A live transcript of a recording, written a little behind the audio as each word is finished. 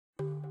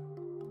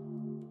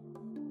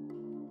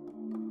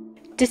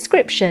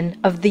Description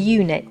of the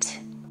unit.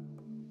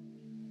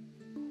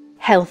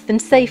 Health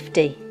and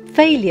safety.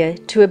 Failure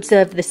to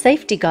observe the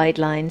safety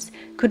guidelines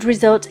could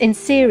result in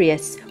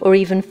serious or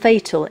even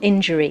fatal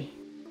injury.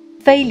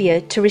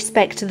 Failure to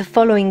respect the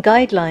following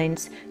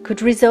guidelines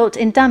could result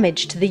in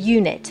damage to the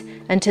unit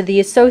and to the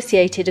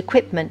associated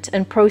equipment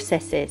and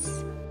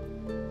processes.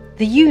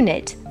 The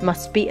unit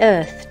must be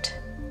earthed.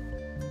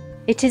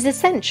 It is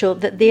essential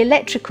that the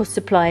electrical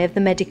supply of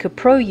the Medica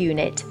Pro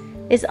unit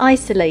is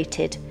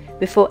isolated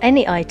before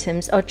any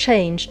items are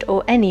changed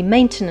or any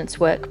maintenance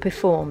work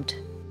performed.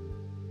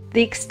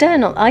 The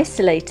external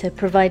isolator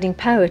providing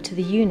power to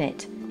the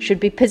unit should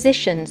be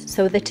positioned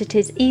so that it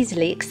is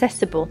easily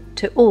accessible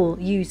to all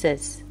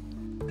users.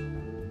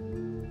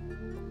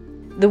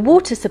 The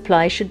water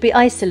supply should be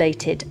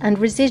isolated and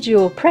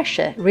residual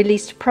pressure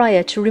released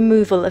prior to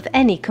removal of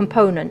any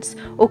components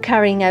or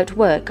carrying out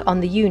work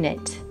on the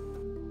unit.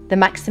 The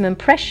maximum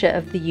pressure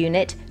of the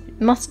unit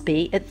must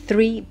be at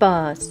 3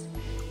 bars.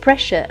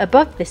 Pressure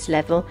above this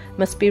level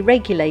must be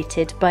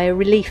regulated by a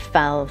relief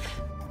valve.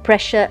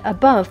 Pressure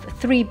above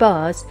 3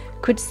 bars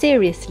could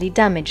seriously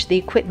damage the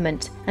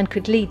equipment and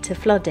could lead to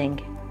flooding.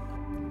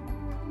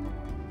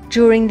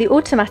 During the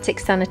automatic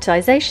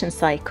sanitization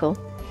cycle,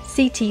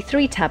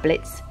 CT3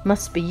 tablets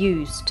must be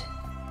used.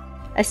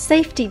 A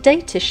safety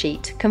data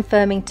sheet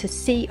confirming to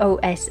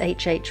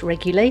COSHH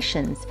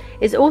regulations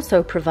is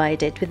also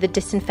provided with the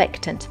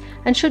disinfectant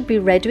and should be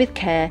read with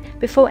care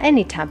before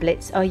any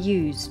tablets are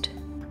used.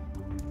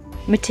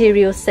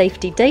 Material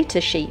safety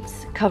data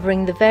sheets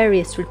covering the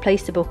various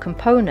replaceable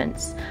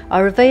components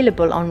are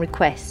available on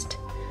request.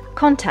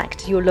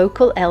 Contact your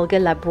local Elga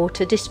lab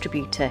water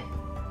distributor.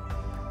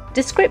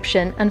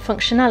 Description and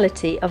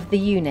functionality of the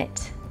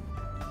unit.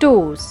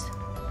 Doors.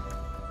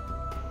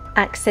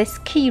 Access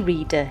key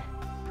reader.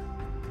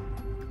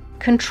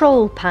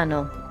 Control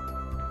panel.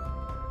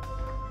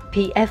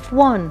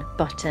 PF1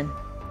 button.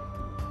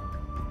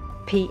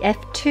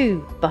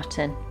 PF2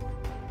 button.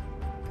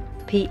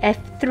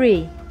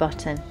 PF3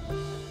 button.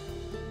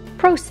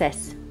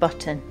 Process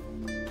button.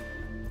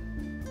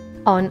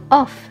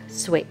 On-off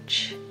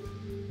switch.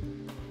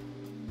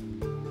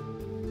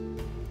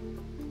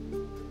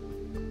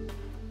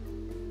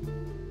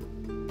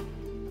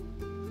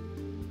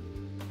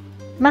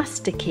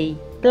 Master key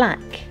black.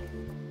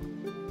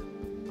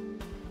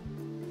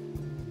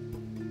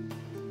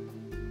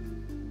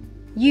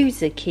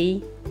 User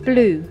key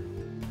blue.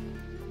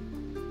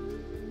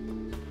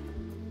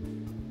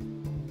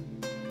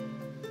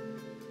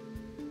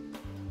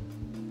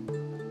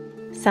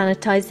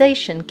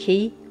 Sanitization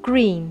key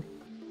green.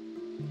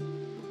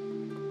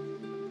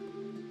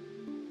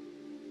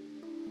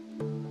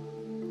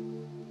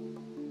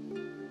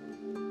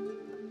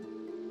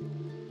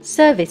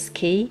 Service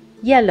key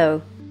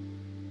yellow.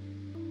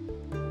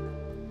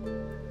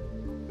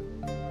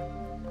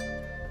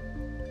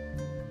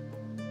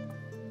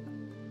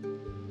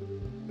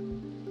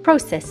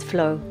 Process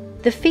flow.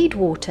 The feed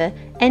water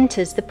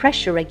enters the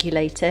pressure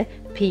regulator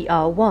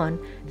PR1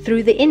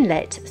 through the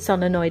inlet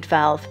solenoid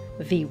valve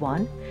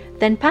V1,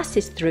 then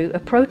passes through a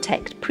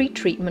Protek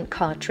pretreatment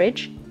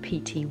cartridge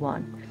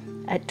PT1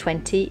 at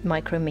 20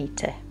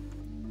 micrometer.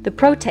 The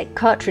Protek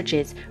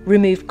cartridges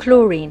remove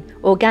chlorine,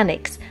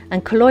 organics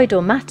and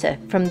colloidal matter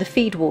from the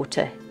feed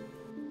water.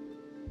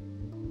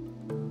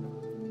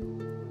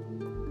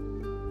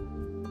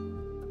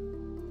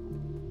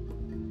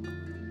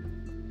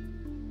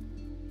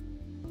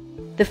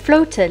 The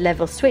floater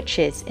level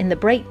switches in the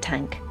brake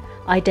tank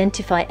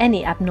identify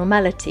any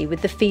abnormality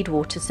with the feed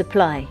water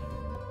supply.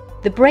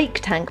 The brake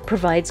tank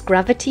provides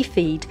gravity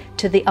feed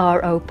to the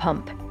RO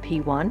pump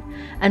P1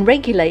 and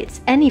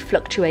regulates any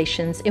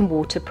fluctuations in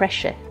water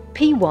pressure.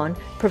 P1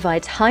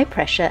 provides high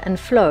pressure and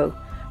flow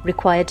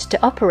required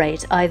to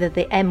operate either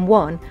the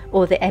M1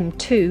 or the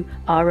M2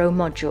 RO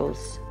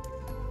modules.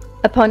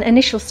 Upon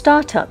initial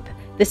startup,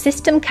 the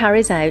system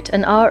carries out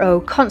an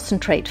RO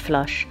concentrate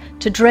flush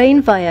to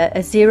drain via a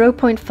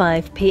 0.5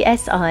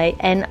 psi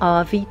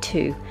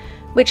NRV2,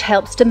 which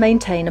helps to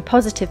maintain a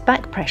positive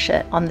back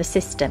pressure on the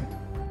system.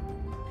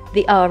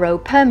 The RO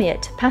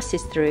permeate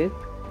passes through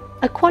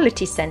a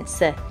quality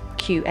sensor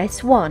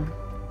QS1,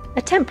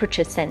 a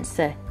temperature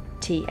sensor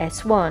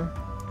TS1.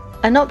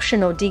 An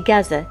optional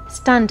degasser,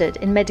 standard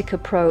in Medica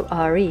Pro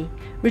RE,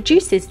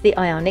 reduces the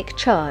ionic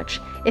charge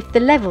if the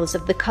levels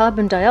of the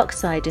carbon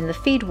dioxide in the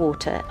feed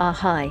water are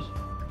high.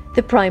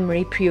 The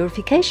primary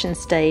purification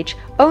stage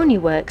only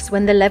works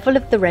when the level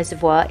of the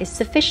reservoir is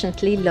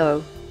sufficiently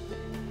low.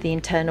 The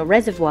internal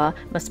reservoir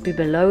must be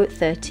below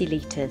 30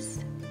 litres.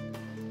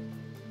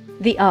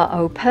 The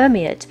RO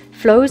permeate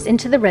flows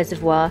into the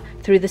reservoir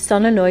through the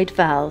solenoid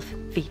valve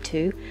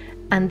V2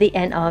 and the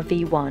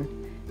NRV1,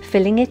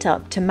 filling it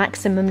up to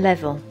maximum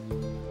level.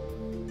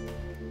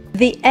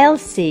 The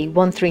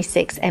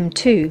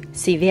LC136M2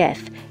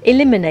 CVF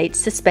eliminates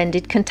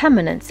suspended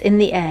contaminants in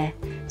the air,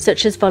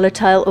 such as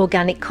volatile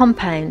organic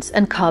compounds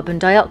and carbon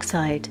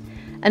dioxide,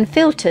 and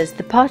filters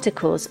the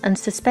particles and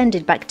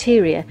suspended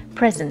bacteria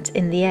present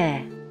in the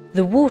air.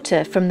 The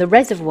water from the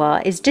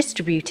reservoir is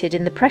distributed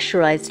in the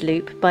pressurized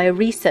loop by a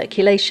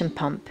recirculation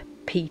pump,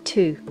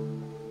 P2.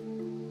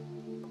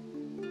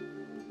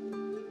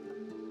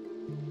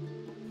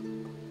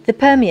 The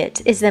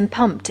permeate is then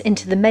pumped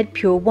into the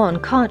MedPure 1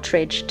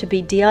 cartridge to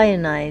be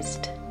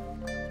deionized.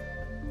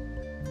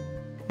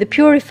 The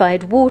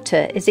purified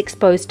water is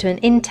exposed to an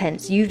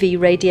intense UV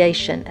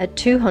radiation at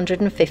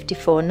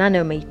 254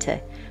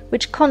 nanometer,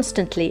 which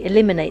constantly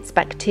eliminates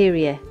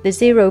bacteria. The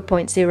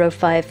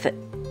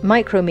 0.05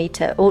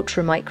 micrometer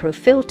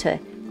ultramicrofilter,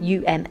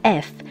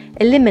 UMF,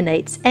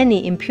 eliminates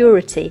any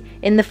impurity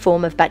in the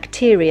form of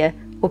bacteria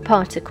or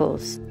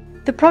particles.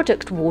 The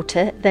product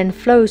water then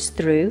flows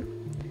through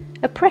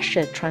a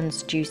pressure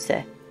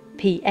transducer,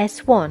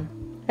 PS1,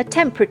 a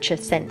temperature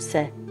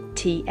sensor,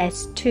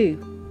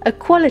 TS2, a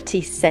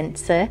quality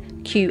sensor,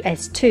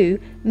 QS2,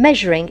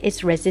 measuring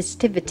its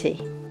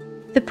resistivity.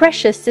 The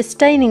pressure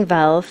sustaining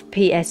valve,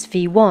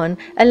 PSV1,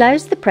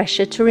 allows the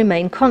pressure to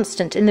remain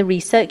constant in the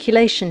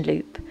recirculation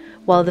loop,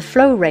 while the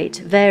flow rate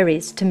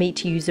varies to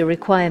meet user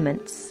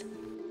requirements.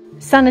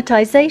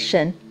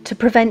 Sanitization, to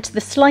prevent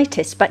the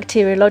slightest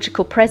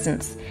bacteriological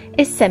presence,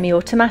 is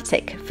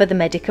semi-automatic for the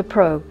Medica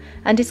Pro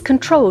and is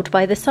controlled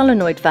by the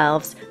solenoid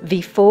valves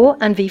V4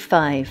 and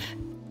V5.